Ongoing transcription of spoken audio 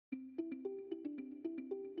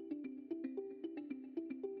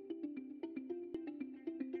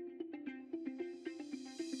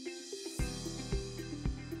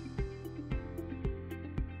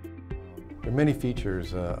There are many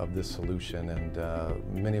features of this solution, and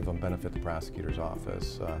many of them benefit the prosecutor's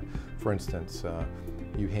office. For instance,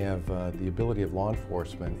 you have the ability of law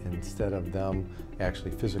enforcement, instead of them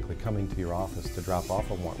actually physically coming to your office to drop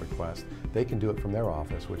off a warrant request, they can do it from their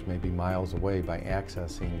office, which may be miles away, by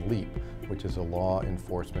accessing LEAP, which is a law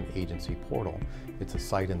enforcement agency portal. It's a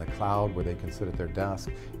site in the cloud where they can sit at their desk,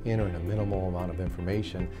 enter in a minimal amount of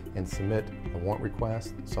information, and submit a warrant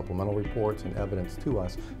request, supplemental reports, and evidence to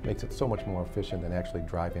us. Makes it so much more efficient than actually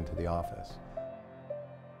driving to the office.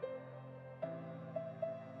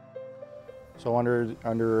 So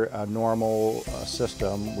under a normal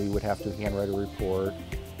system, we would have to handwrite a report,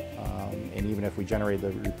 and even if we generated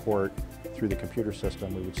the report through the computer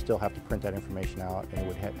system, we would still have to print that information out, and it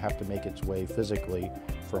would have to make its way physically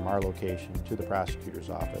from our location to the prosecutor's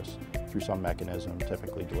office through some mechanism,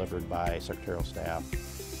 typically delivered by secretarial staff.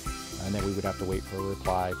 And then we would have to wait for a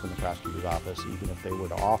reply from the prosecutor's office. Even if they were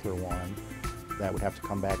to author one, that would have to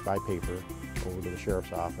come back by paper over to the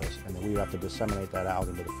sheriff's office, and then we would have to disseminate that out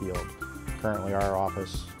into the field. Currently, our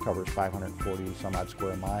office covers 540 some odd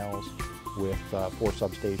square miles with 4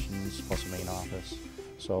 substations plus a main office.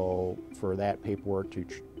 So for that paperwork to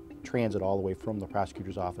transit all the way from the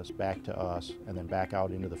prosecutor's office back to us and then back out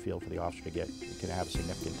into the field for the officer to get, it can have a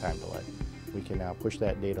significant time delay. We can now push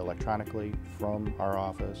that data electronically from our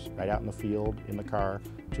office, right out in the field, in the car,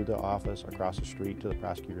 to the office, across the street to the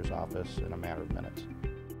prosecutor's office in a matter of minutes.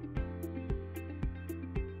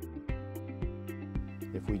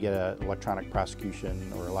 If we get an electronic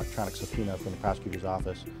prosecution or electronic subpoena from the prosecutor's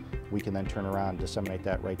office, we can then turn around and disseminate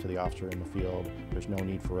that right to the officer in the field. There's no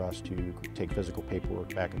need for us to take physical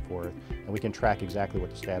paperwork back and forth, and we can track exactly what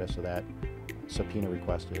the status of that subpoena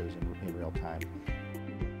request is in real time.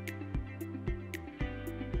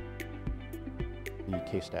 The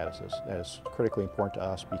case statuses. That is critically important to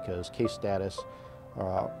us because case status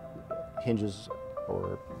hinges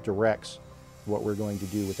or directs what we're going to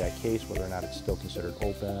do with that case, whether or not it's still considered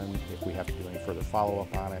open, if we have to do any further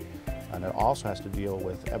follow-up on it. And it also has to deal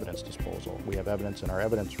with evidence disposal. We have evidence in our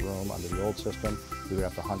evidence room under the old system. We would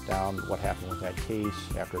have to hunt down what happened with that case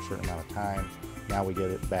after a certain amount of time. Now we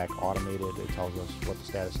get it back automated. It tells us what the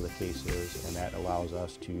status of the case is, and that allows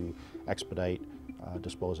us to expedite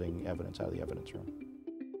disposing evidence out of the evidence room.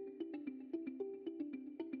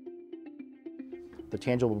 The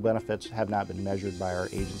tangible benefits have not been measured by our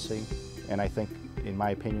agency, and I think, in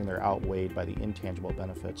my opinion, they're outweighed by the intangible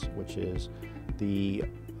benefits, which is the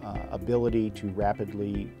ability to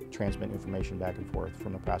rapidly transmit information back and forth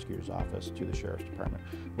from the prosecutor's office to the sheriff's department.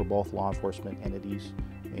 We're both law enforcement entities,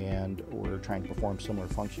 and we're trying to perform similar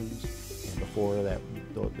functions. And before that,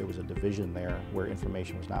 there was a division there where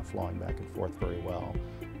information was not flowing back and forth very well.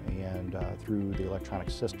 And through the electronic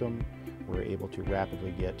system, we're able to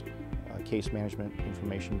rapidly get case management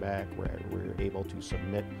information back. We're able to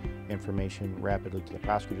submit information rapidly to the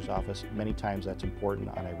prosecutor's office. Many times that's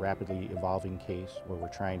important on a rapidly evolving case where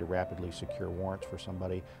we're trying to rapidly secure warrants for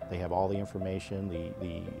somebody. They have all the information,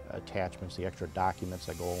 the attachments, the extra documents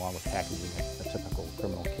that go along with packaging a typical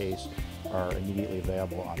criminal case are immediately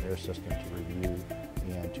available on their system to review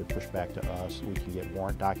and to push back to us. We can get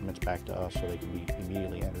warrant documents back to us so they can be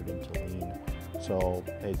immediately entered into lien. So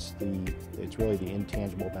it's really the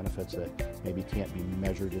intangible benefits that maybe can't be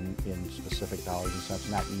measured in specific dollars and cents,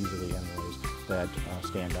 not easily anyways, that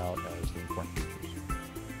stand out as the important features.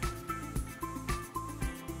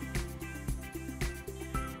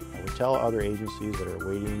 I would tell other agencies that are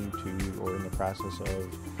waiting to or in the process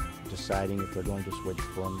of deciding if they're going to switch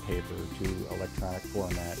from paper to electronic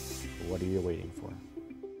format, what are you waiting for?